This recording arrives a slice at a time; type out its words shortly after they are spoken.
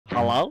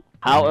Hello?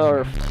 How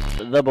are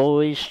the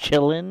boys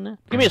chillin'?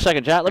 Give me a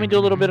second, chat. Let me do a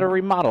little bit of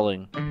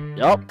remodeling.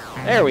 Yup.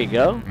 There we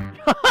go.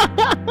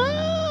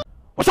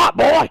 What's up,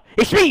 boy?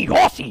 It's me,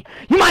 Horsey.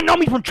 You might know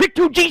me from Trick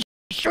 2G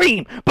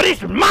stream, but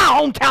it's my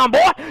hometown, boy.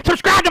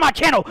 Subscribe to my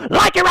channel.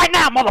 Like it right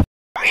now, mother.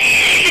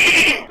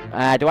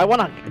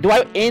 Do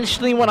I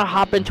instantly wanna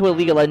hop into a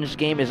League of Legends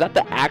game? Is that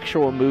the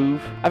actual move?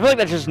 I feel like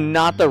that's just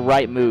not the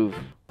right move.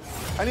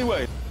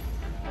 Anyway.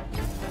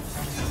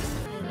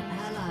 An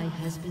ally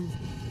has been.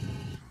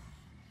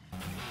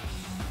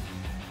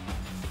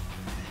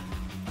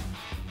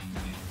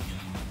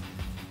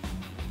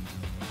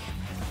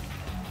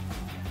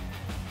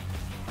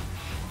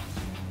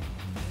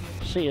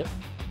 See it.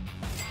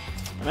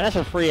 I mean, that's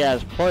a free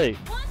ass play.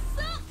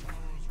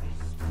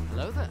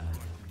 Hello there.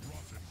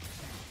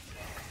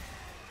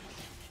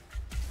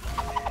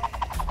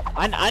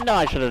 I know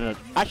I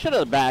should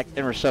have backed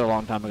and reset a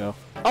long time ago.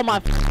 Oh, my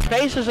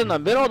face is in the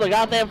middle of the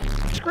goddamn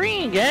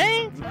screen,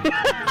 gang.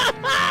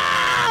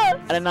 I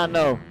did not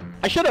know.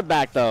 I should have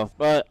backed though,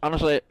 but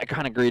honestly, I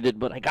kind of greeted,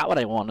 but I got what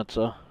I wanted,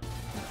 so.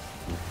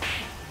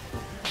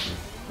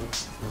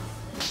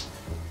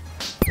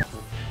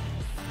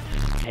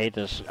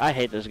 I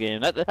hate this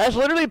game. That's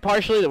literally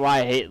partially why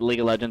I hate League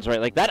of Legends, right?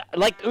 Like that,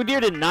 like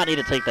Udyr did not need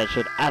to take that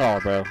shit at all,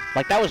 bro.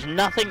 Like that was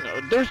nothing.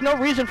 There's no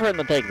reason for him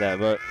to take that,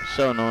 but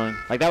so annoying.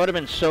 Like that would have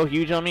been so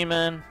huge on me,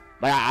 man.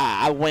 Like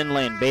I win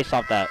lane based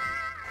off that.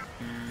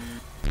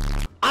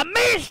 I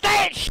missed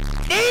that shit,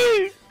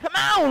 dude. Come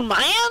on,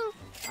 man.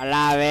 A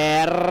la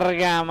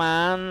verga,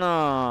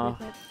 mano.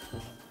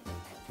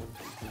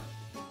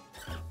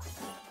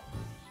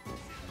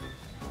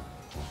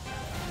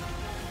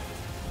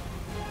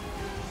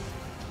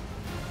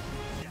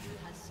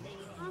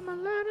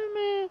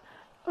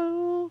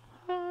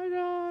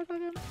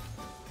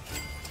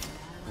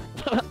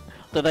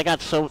 Dude, they got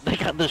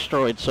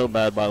destroyed so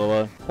bad, by the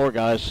way. Poor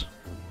guys.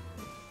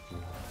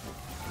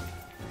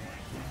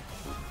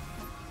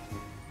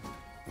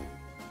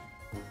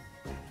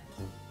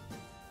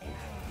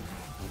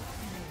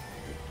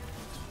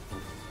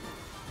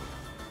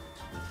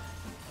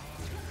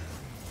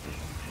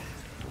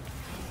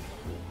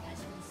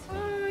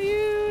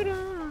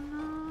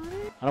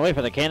 I'll wait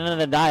for the cannon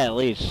to die at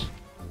least.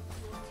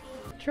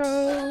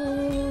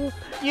 True.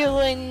 You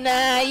and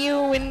I,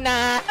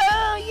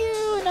 oh,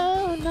 you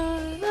know, no.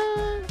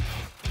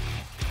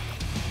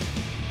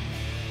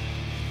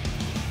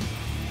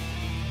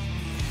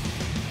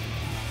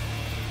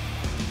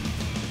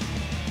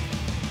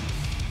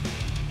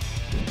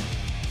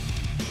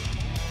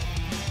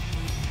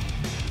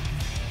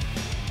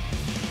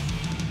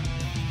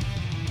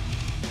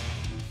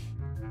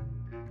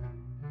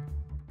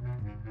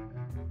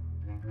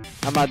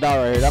 That's my dog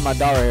right here. That's my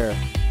dog right here.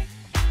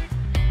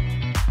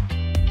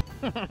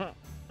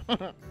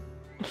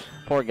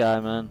 Poor guy,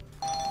 man.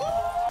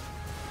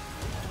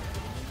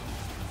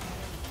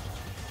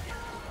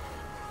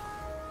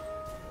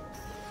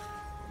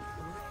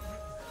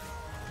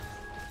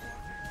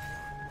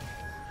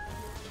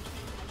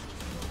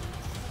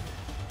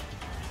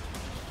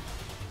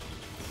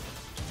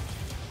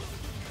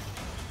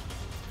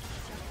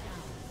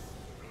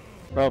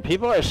 Bro,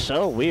 people are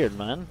so weird,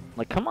 man.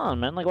 Like, come on,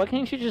 man. Like, why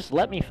can't you just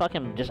let me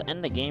fucking just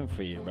end the game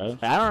for you, bro?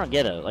 I don't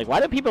get it. Like, why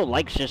do people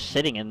like just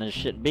sitting in this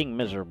shit being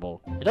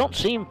miserable? It don't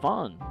seem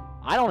fun.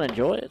 I don't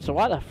enjoy it, so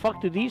why the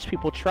fuck do these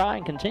people try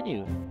and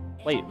continue?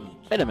 Wait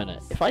a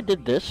minute. If I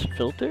did this,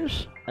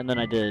 filters, and then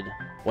I did,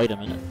 wait a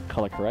minute,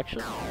 color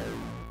correction.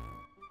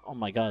 Oh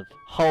my god.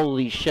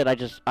 Holy shit, I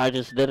just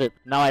did it.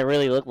 Now I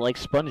really look like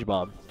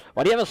SpongeBob.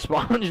 Why do you have a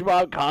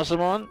SpongeBob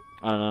costume on?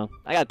 I don't know.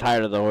 I got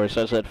tired of the horse,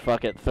 so I said,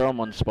 fuck it, throw him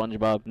on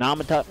SpongeBob. Now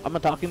I'm a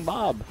talking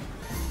Bob.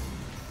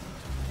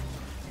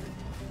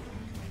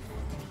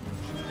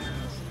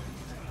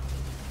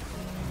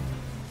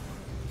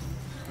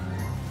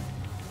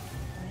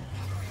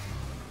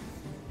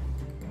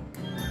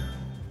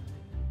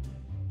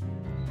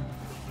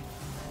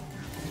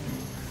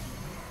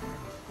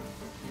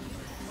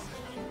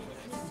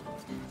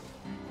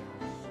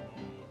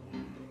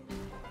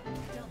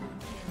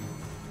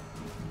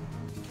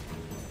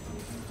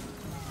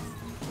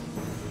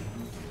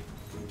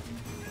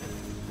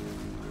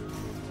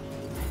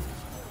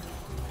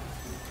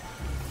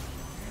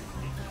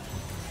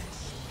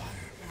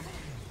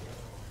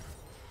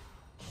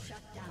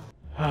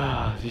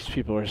 These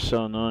people are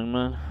so annoying,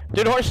 man.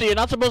 Dude, Horsey, you're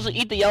not supposed to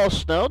eat the yellow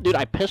snow? Dude,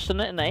 I pissed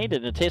in it and I ate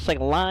it. It tastes like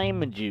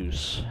lime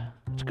juice.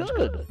 It's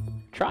good.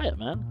 Try it,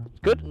 man. It's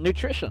good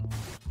nutrition.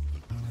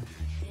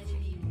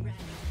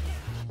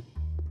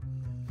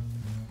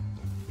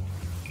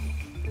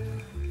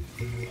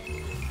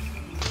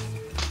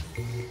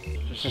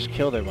 Just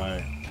killed her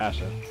by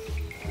passive.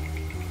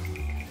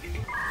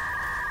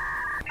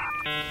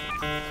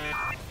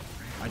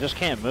 I just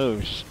can't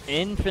move. Just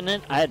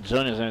infinite. I had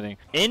Zonias and everything.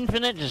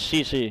 Infinite, just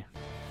CC.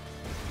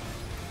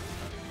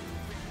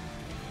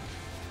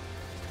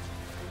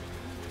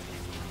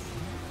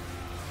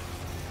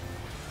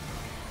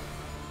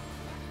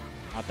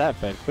 Not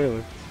that bad,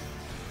 clearly.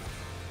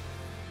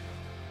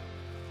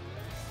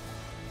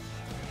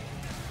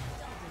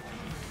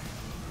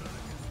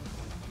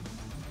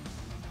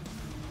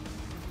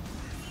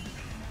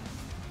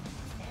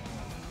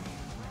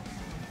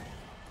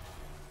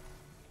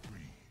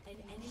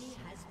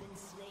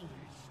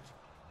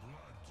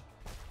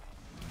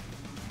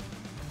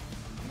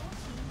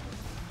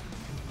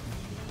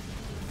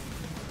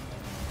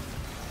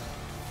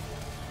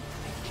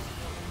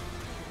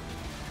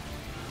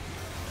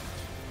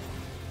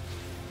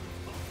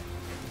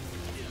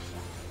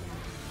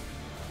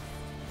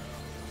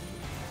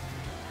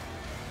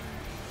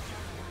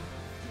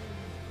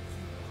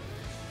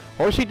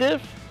 Horsey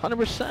diff?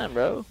 100%,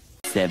 bro.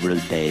 Several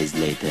days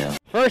later.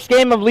 First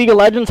game of League of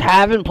Legends,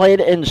 haven't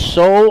played in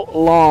so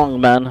long,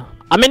 man.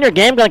 I'm in your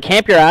game, gonna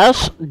camp your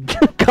ass?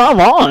 Come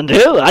on,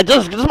 dude.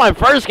 This is my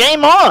first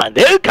game on,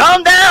 dude.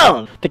 Calm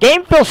down. The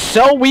game feels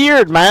so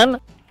weird,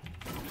 man.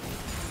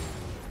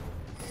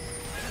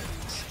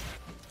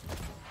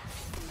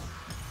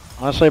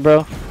 Honestly,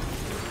 bro,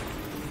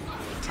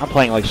 I'm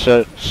playing like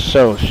so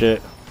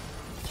shit.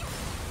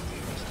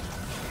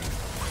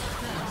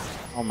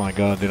 Oh my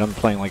god, dude, I'm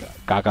playing like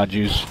Gaga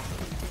juice.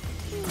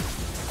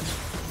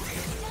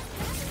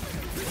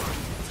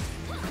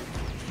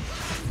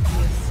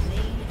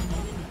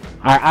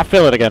 Alright, I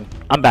feel it again.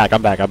 I'm back.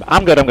 I'm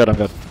good. I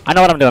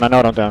know what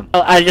I'm doing.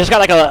 I just got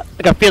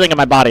like a feeling in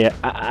my body.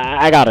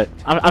 I got it.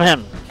 I'm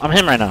him. I'm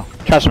him right now.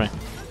 Trust me.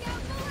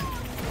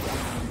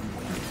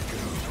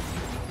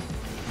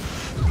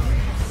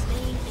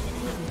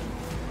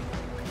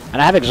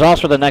 And I have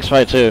exhaust for the next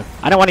fight too.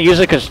 I don't want to use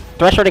it because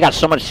Thresh already got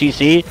so much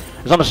CC.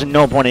 There's almost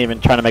no point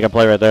even trying to make a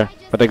play right there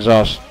with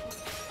exhaust.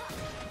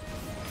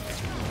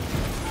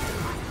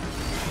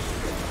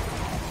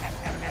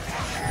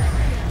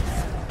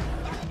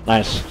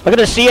 Nice. Look at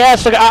the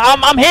CS. Look,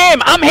 I'm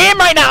him. I'm him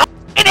right now.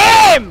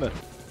 I'm him.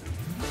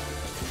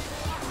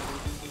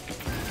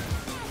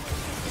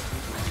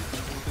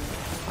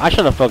 I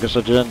should have focused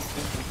the Jhin.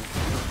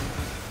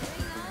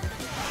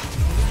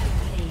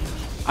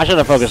 I should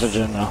have focused the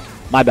Jhin though.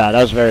 My bad.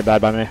 That was very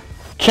bad by me.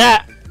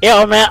 Chat.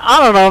 Yo, man.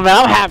 I don't know, man.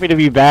 I'm happy to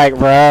be back,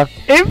 bro.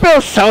 It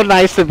feels so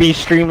nice to be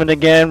streaming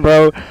again,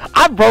 bro.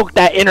 I broke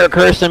that inner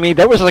curse in me.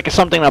 There was like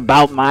something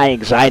about my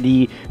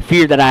anxiety,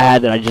 fear that I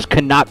had that I just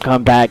could not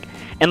come back.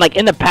 And like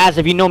in the past,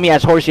 if you know me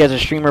as Horsey as a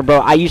streamer, bro,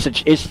 I used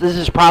to. This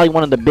is probably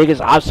one of the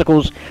biggest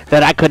obstacles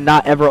that I could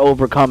not ever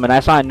overcome, and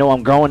that's how I know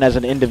I'm growing as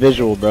an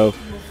individual, bro.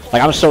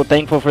 Like I'm so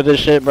thankful for this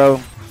shit,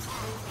 bro.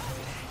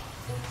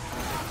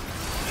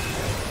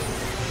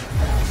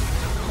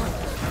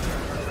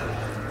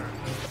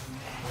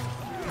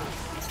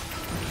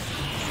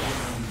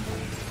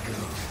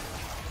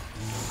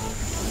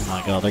 Oh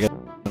my god, I get.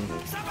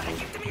 Somebody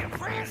give me a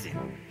present.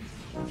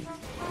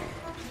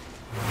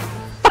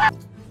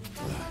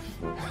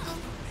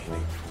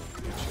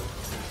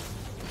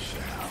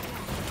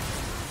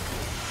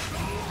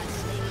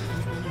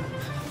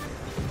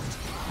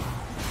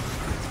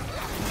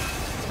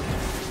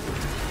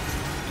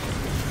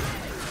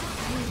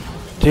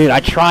 Dude,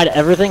 I tried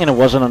everything and it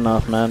wasn't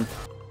enough, man.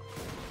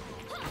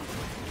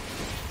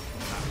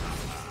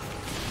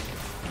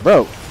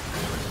 Bro,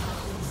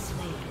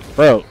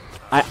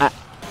 I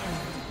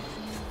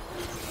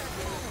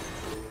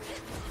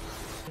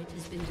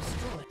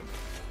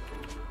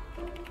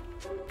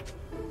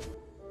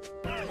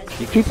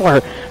these people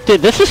are,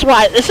 dude. This is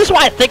why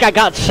I think I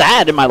got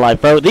sad in my life,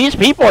 bro. These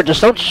people are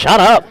just don't shut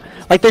up.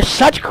 Like they're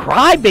such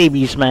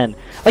crybabies, man.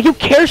 Like you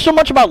care so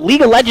much about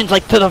League of Legends,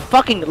 like to the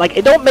fucking, like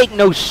it don't make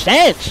no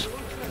sense.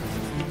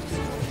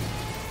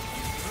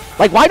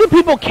 Like why do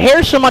people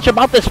care so much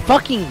about this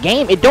fucking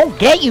game? It don't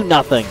get you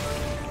nothing.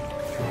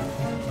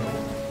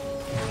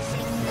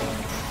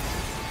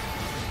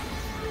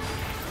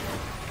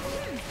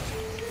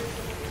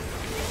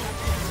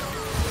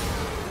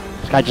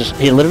 This guy just,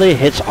 he literally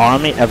hits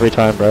on me every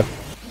time, bro.